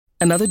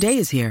Another day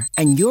is here,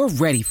 and you're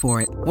ready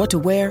for it. What to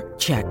wear?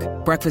 Check.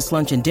 Breakfast,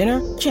 lunch, and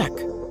dinner? Check.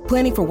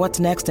 Planning for what's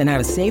next and how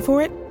to save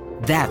for it?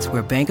 That's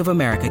where Bank of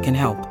America can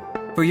help.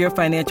 For your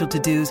financial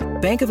to-dos,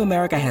 Bank of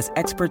America has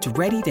experts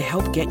ready to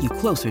help get you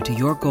closer to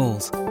your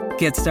goals.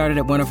 Get started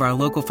at one of our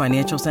local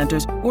financial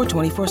centers or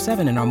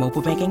 24/7 in our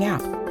mobile banking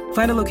app.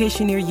 Find a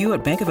location near you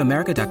at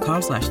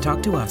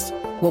bankofamerica.com/talktous.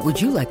 What would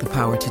you like the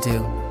power to do?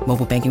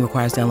 Mobile banking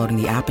requires downloading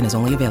the app and is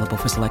only available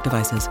for select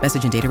devices.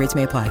 Message and data rates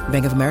may apply.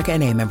 Bank of America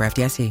N.A., member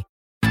FDIC.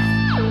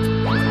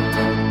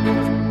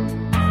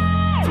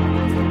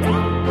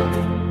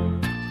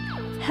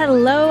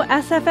 Hello,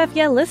 SFF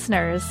Yeah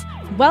listeners.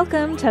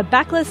 Welcome to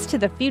Backlist to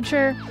the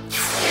Future,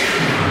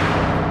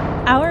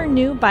 our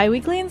new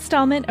bi-weekly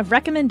installment of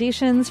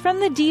recommendations from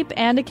the deep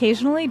and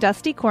occasionally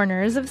dusty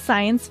corners of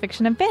science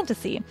fiction and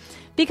fantasy,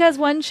 because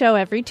one show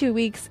every 2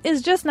 weeks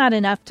is just not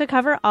enough to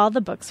cover all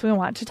the books we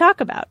want to talk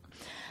about.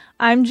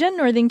 I'm Jen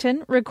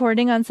Northington,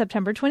 recording on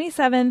September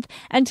 27th,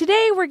 and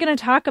today we're going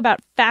to talk about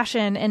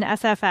fashion in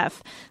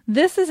SFF.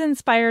 This is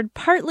inspired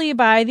partly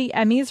by the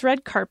Emmys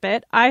red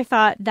carpet. I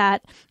thought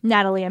that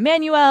Natalie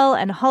Emmanuel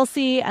and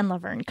Halsey and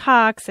Laverne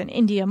Cox and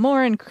India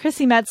Moore and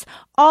Chrissy Metz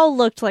all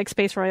looked like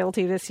space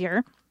royalty this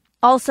year.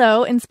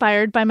 Also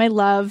inspired by my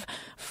love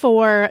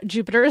for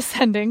Jupiter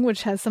Ascending,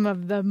 which has some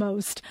of the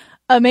most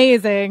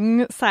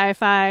amazing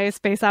sci-fi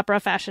space opera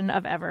fashion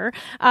of ever.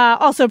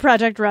 Also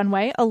Project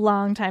Runway, a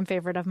longtime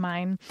favorite of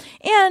mine.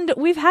 And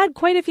we've had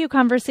quite a few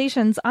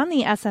conversations on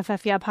the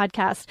SFF Yeah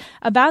podcast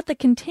about the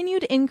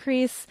continued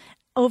increase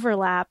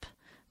overlap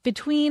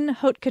between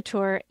haute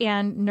couture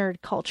and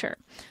nerd culture.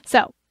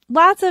 So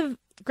lots of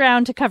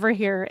ground to cover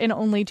here in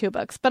only 2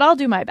 books, but I'll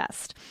do my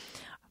best.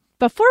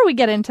 Before we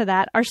get into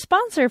that, our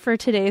sponsor for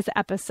today's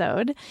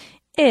episode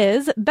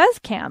is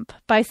Bezcamp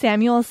by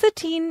Samuel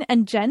Satine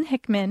and Jen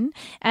Hickman,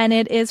 and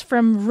it is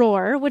from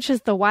Roar, which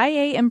is the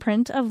YA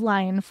imprint of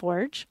Lion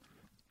Forge.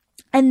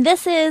 And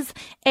this is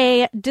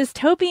a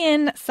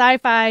dystopian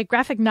sci-fi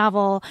graphic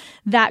novel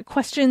that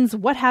questions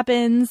what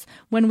happens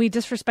when we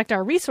disrespect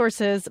our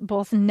resources,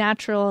 both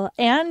natural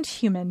and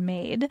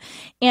human-made.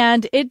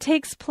 And it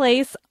takes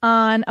place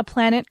on a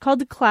planet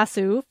called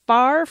Klasu,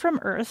 far from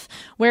Earth,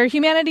 where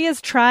humanity is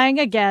trying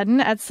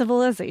again at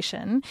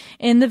civilization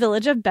in the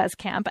village of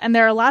Bezcamp. And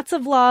there are lots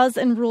of laws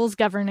and rules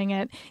governing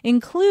it,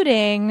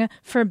 including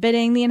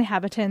forbidding the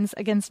inhabitants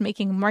against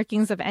making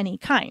markings of any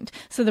kind.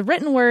 So the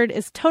written word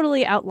is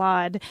totally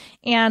outlawed,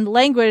 and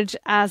language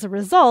as a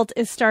result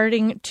is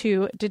starting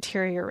to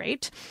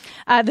deteriorate.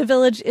 The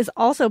village is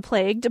also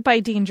plagued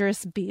by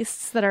dangerous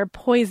beasts that are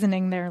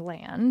poisoning their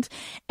land.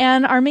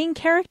 And our main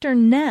character,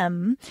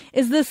 Nem,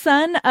 is the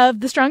son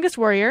of the strongest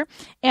warrior,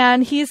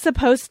 and he's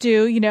supposed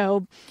to,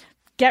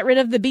 get rid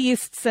of the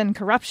beasts and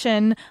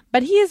corruption,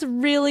 but he is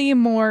really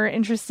more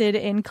interested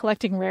in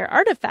collecting rare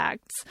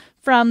artifacts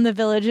from the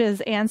village's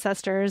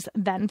ancestors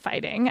than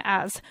fighting,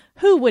 as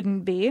who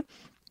wouldn't be?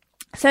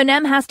 So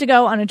Nem has to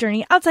go on a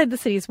journey outside the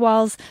city's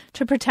walls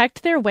to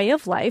protect their way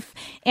of life.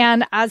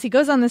 And as he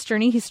goes on this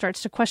journey, he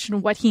starts to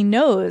question what he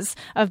knows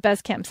of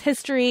Bezcamp's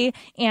history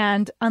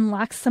and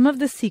unlocks some of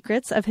the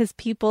secrets of his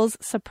people's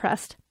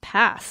suppressed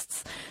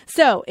pasts.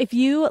 So if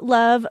you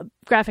love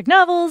graphic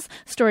novels,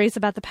 stories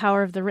about the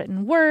power of the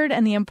written word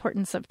and the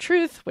importance of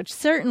truth, which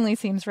certainly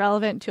seems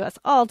relevant to us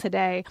all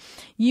today,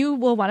 you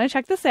will want to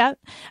check this out.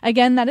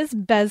 Again, that is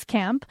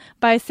Bezcamp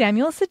by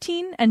Samuel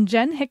Satine and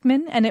Jen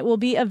Hickman, and it will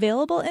be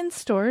available in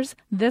stores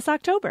this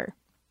October.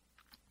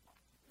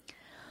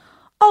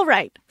 All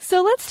right,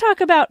 so let's talk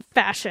about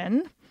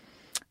fashion.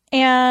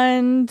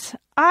 And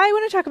I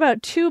want to talk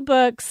about 2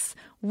 books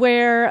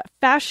where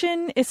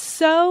fashion is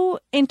so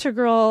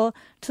integral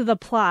to the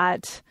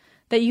plot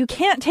that you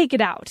can't take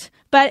it out,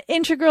 but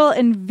integral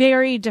in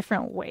very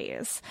different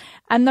ways.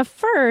 And the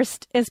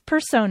first is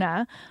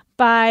Persona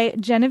by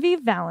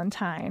Genevieve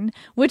Valentine,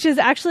 which is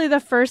actually the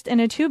first in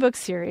a 2-book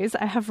series.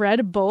 I have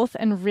read both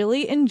and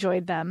really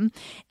enjoyed them.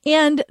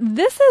 And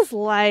this is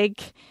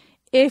like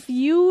if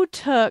you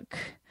took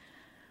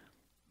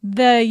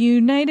the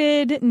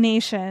United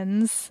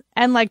Nations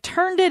and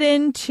turned it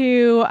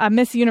into a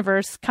Miss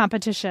Universe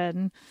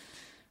competition.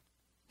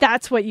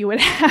 That's what you would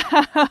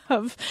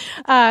have.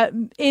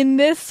 In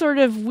this sort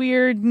of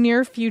weird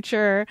near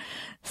future,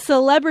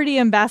 celebrity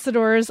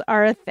ambassadors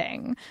are a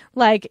thing.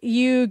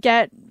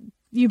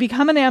 You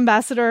become an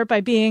ambassador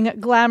by being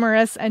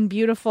glamorous and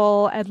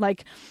beautiful and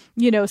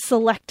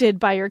selected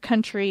by your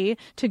country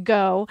to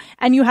go.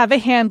 And you have a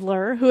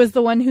handler who is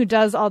the one who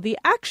does all the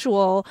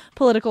actual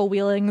political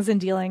wheelings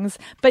and dealings.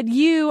 But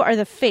you are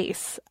the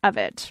face of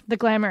it, the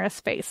glamorous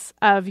face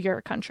of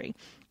your country.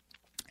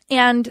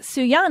 And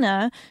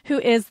Suyana, who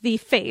is the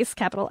face,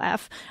 capital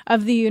F,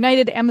 of the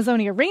United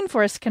Amazonia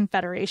Rainforest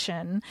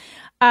Confederation,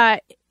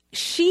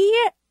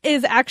 she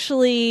is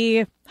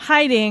actually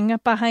hiding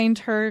behind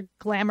her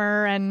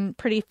glamour and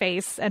pretty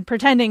face and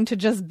pretending to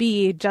just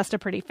be just a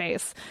pretty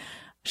face.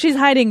 She's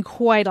hiding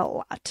quite a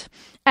lot.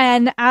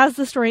 And as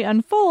the story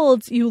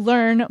unfolds, you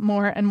learn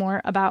more and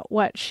more about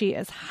what she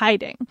is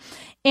hiding.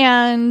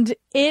 And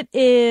it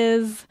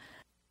is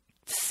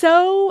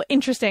so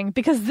interesting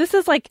because this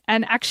is like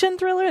an action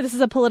thriller. This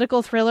is a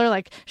political thriller.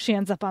 Like she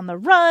ends up on the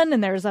run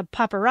and there's a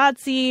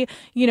paparazzi,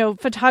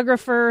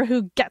 photographer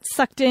who gets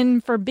sucked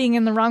in for being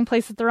in the wrong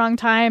place at the wrong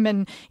time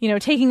and,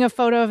 taking a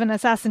photo of an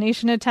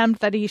assassination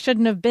attempt that he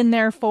shouldn't have been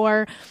there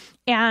for.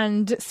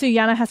 And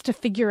Suyana has to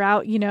figure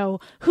out,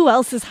 who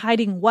else is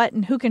hiding what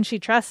and who can she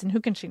trust and who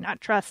can she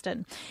not trust.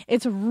 And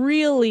it's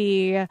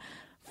really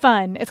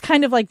fun. It's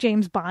kind of like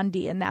James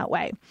Bondy in that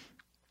way.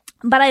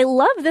 But I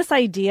love this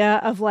idea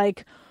of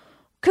like,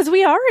 because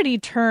we already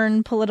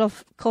turn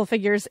political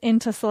figures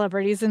into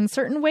celebrities in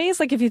certain ways.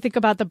 Like if you think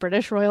about the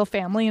British royal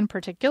family in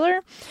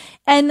particular,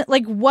 and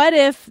like, what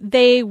if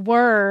they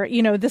were,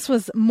 this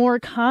was more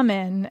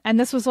common and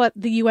this was what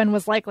the UN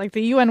was like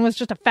the UN was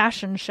just a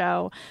fashion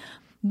show.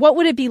 What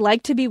would it be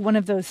like to be one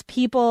of those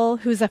people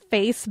who's a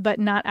face but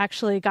not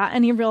actually got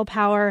any real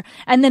power?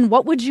 And then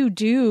what would you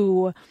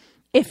do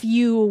if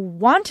you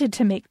wanted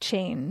to make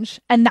change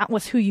and that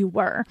was who you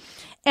were?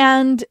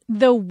 And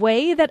the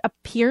way that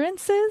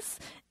appearances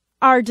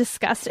are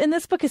discussed in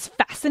this book is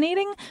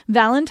fascinating.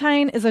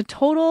 Valentine is a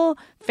total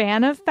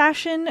fan of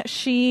fashion.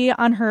 She,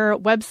 on her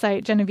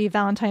website,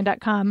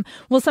 GenevieveValentine.com,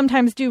 will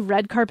sometimes do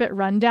red carpet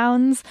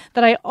rundowns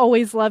that I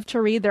always love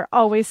to read. They're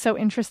always so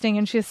interesting,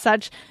 and she has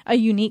such a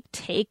unique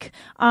take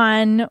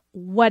on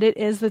what it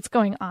is that's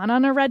going on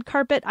a red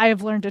carpet. I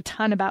have learned a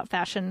ton about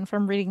fashion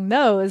from reading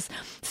those.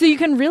 So you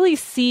can really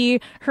see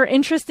her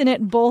interest in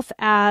it both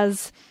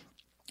as,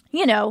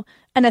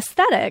 an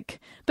aesthetic,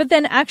 but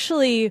then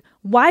actually,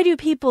 why do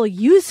people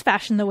use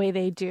fashion the way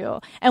they do?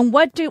 And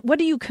what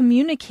do you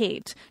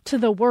communicate to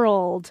the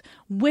world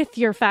with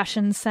your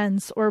fashion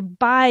sense or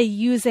by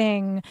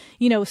using,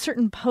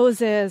 certain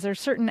poses or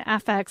certain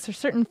affects or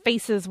certain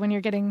faces when you're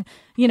getting,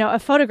 a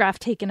photograph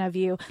taken of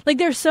you? Like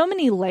there's so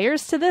many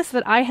layers to this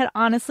that I had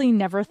honestly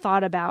never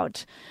thought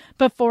about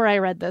before I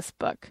read this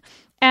book.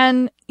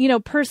 And,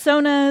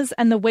 personas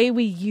and the way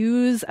we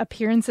use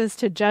appearances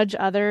to judge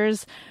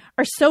others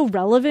are so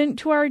relevant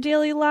to our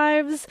daily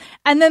lives.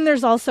 And then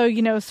there's also,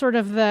 sort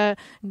of the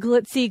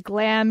glitzy,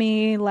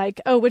 glammy, like,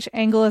 oh, which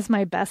angle is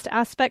my best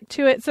aspect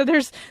to it. So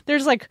there's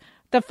like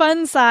the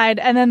fun side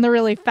and then the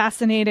really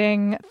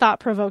fascinating,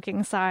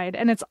 thought-provoking side.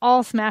 And it's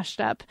all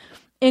smashed up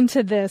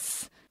into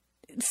this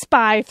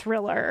spy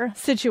thriller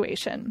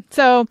situation.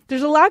 So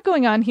there's a lot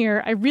going on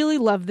here. I really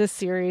love this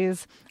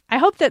series. I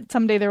hope that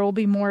someday there will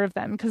be more of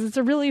them because it's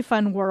a really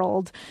fun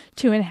world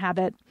to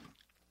inhabit.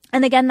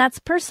 And again, that's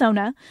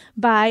Persona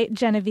by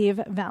Genevieve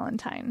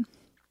Valentine.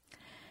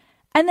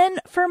 And then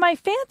for my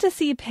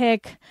fantasy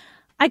pick,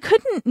 I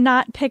couldn't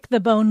not pick The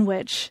Bone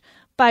Witch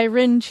by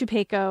Rin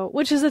Chupeco,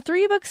 which is a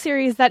 3-book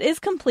series that is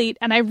complete,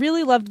 and I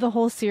really loved the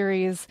whole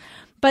series.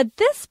 But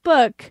this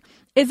book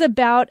is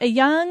about a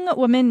young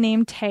woman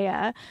named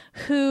Taya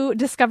who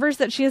discovers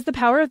that she has the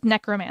power of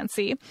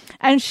necromancy.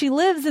 And she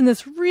lives in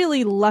this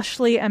really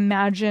lushly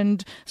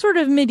imagined sort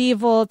of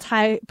medieval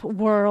type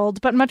world,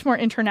 but much more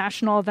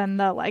international than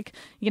the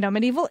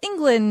medieval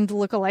England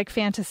lookalike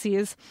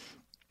fantasies.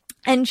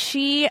 And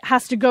she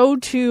has to go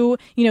to,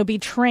 be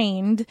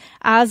trained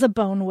as a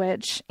bone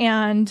witch.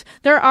 And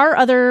there are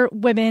other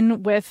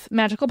women with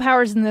magical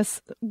powers in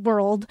this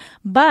world,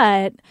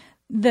 but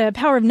the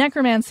power of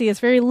necromancy is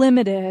very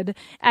limited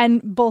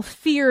and both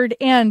feared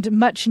and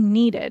much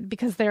needed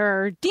because there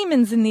are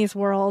demons in these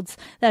worlds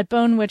that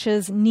bone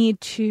witches need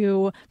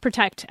to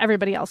protect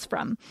everybody else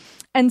from.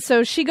 And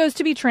so she goes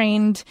to be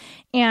trained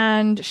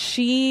and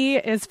she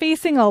is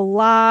facing a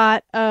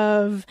lot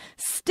of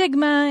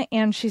stigma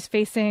and she's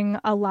facing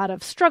a lot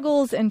of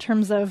struggles in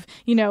terms of,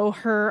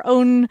 her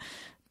own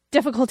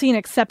difficulty in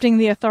accepting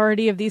the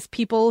authority of these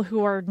people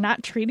who are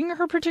not treating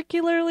her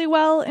particularly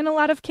well in a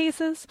lot of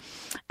cases.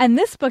 And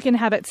this book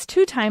inhabits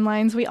 2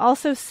 timelines. We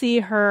also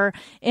see her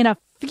in a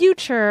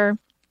future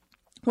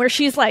where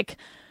she's like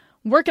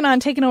working on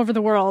taking over the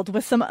world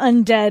with some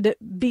undead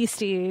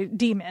beastie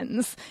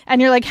demons. And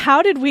you're like,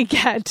 how did we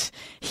get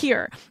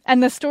here?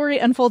 And the story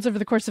unfolds over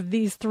the course of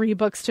these 3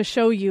 books to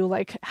show you,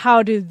 like,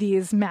 how do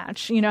these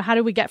match? How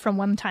do we get from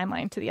one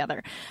timeline to the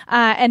other?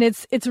 And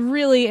it's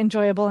really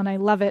enjoyable and I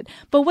love it.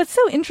 But what's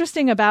so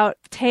interesting about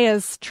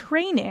Taya's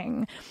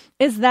training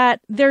is that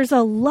there's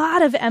a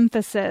lot of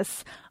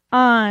emphasis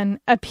on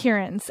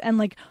appearance and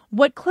like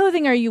what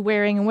clothing are you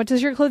wearing and what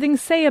does your clothing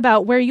say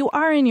about where you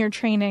are in your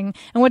training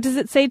and what does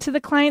it say to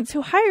the clients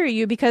who hire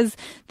you, because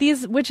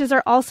these witches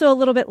are also a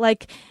little bit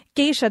like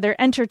geisha.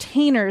 They're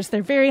entertainers.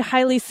 They're very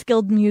highly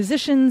skilled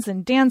musicians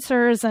and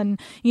dancers, and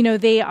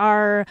they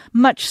are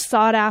much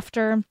sought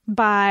after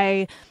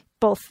by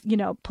both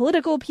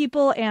political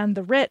people and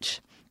the rich.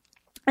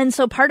 And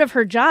so part of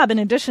her job, in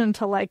addition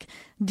to like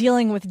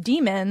dealing with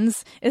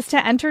demons, is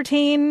to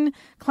entertain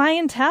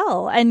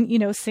clientele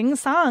and, sing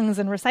songs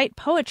and recite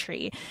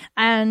poetry.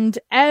 And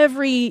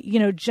every,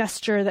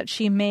 gesture that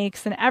she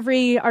makes and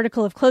every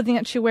article of clothing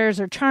that she wears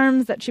or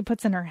charms that she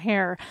puts in her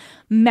hair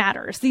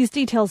matters. These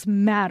details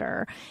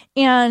matter.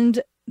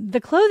 And the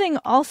clothing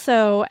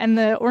also, and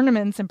the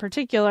ornaments in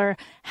particular,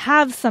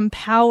 have some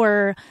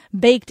power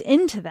baked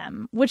into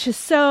them, which is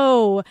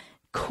so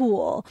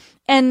cool.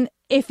 And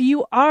if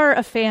you are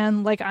a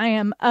fan, like I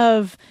am,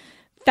 of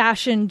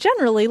fashion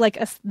generally,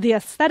 like the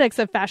aesthetics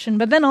of fashion,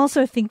 but then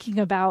also thinking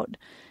about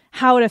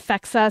how it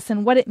affects us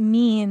and what it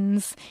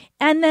means,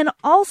 and then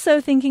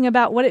also thinking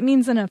about what it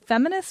means in a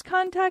feminist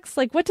context,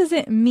 like what does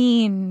it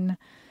mean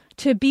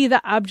to be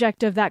the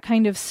object of that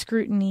kind of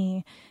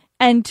scrutiny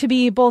and to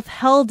be both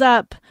held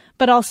up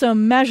but also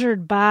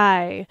measured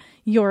by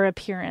your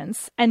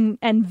appearance and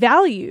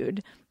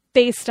valued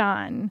based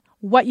on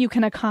what you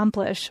can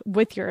accomplish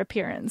with your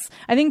appearance.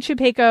 I think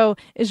Chupeco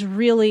is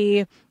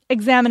really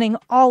examining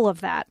all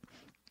of that.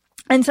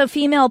 And so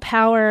female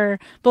power,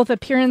 both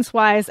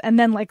appearance-wise and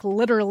then like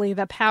literally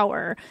the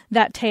power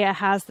that Taya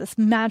has, this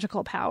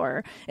magical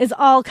power, is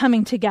all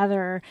coming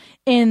together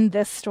in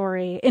this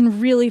story in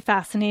really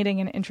fascinating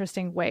and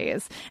interesting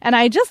ways. And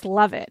I just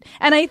love it.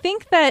 And I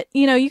think that,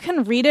 you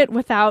can read it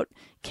without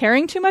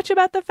caring too much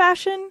about the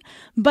fashion,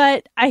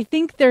 but I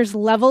think there's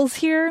levels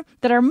here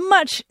that are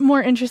much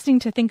more interesting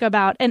to think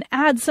about and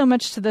add so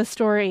much to the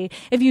story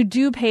if you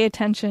do pay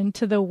attention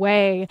to the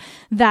way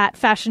that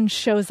fashion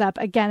shows up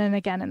again and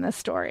again in the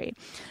story.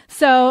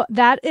 So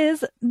that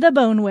is The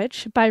Bone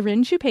Witch by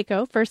Rin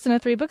Chupeco, first in a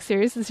 3-book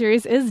series. The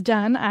series is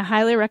done. I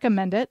highly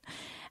recommend it.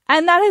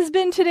 And that has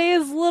been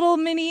today's little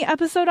mini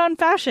episode on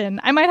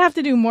fashion. I might have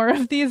to do more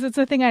of these. It's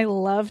a thing I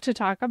love to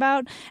talk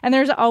about. And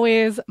there's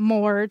always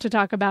more to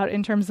talk about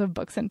in terms of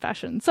books and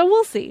fashion. So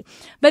we'll see.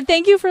 But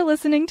thank you for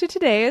listening to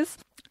today's.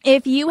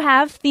 If you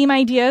have theme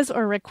ideas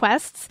or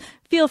requests,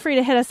 feel free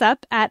to hit us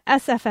up at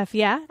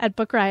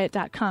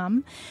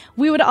sffyeah@bookriot.com.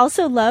 We would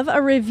also love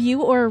a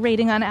review or a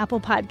rating on Apple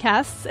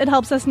Podcasts. It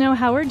helps us know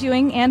how we're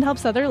doing and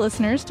helps other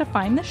listeners to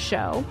find the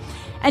show.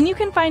 And you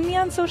can find me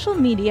on social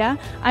media.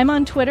 I'm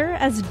on Twitter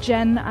as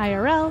Jen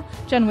IRL,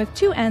 Jen with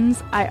 2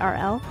 N's,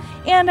 IRL.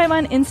 And I'm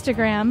on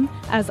Instagram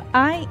as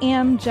I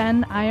am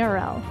Jen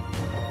IRL.